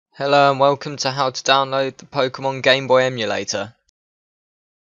Hello and welcome to how to download the Pokemon Game Boy emulator.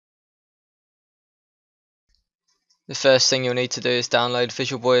 The first thing you'll need to do is download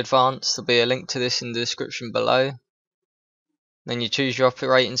Visual Boy Advance. There'll be a link to this in the description below. Then you choose your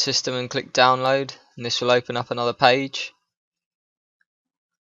operating system and click download, and this will open up another page.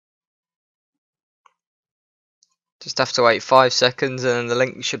 Just have to wait 5 seconds and then the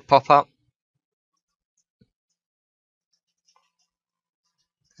link should pop up.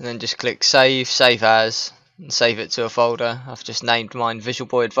 And then just click save, save as, and save it to a folder. I've just named mine Visual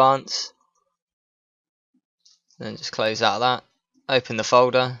Boy Advance. Then just close out of that, open the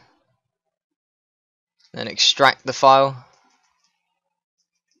folder, then extract the file,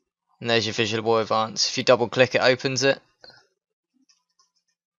 and there's your Visual Boy Advance. If you double click, it opens it.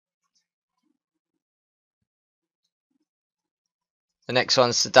 The next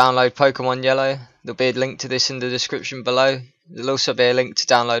one's to download Pokemon Yellow. There'll be a link to this in the description below. There'll also be a link to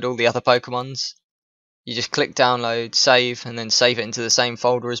download all the other Pokemons. You just click download, save, and then save it into the same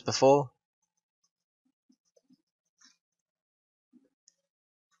folder as before.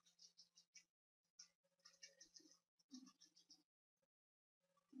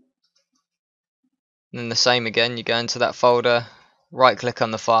 And then the same again, you go into that folder, right click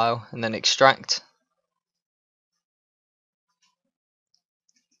on the file, and then extract.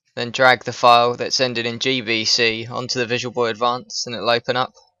 Then drag the file that's ended in GBC onto the Visual Boy Advance and it'll open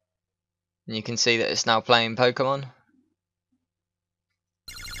up. And you can see that it's now playing Pokemon.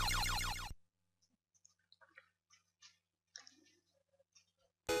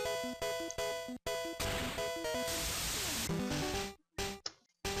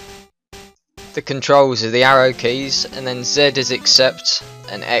 The controls are the arrow keys, and then Z is accept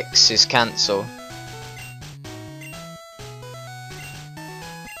and X is cancel.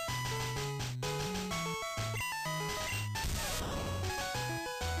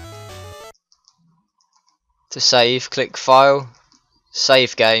 To save, click File,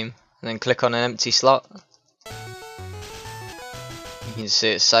 Save Game, and then click on an empty slot. You can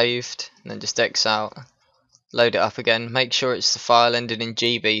see it's saved, and then just X out. Load it up again, make sure it's the file ended in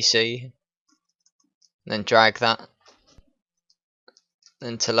GBC, and then drag that.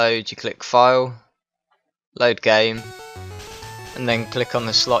 Then to load, you click File, Load Game, and then click on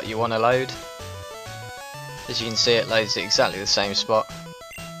the slot you want to load. As you can see, it loads at exactly the same spot.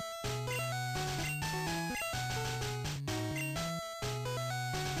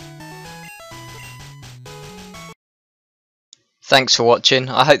 Thanks for watching.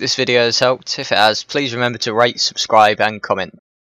 I hope this video has helped. If it has, please remember to rate, subscribe and comment.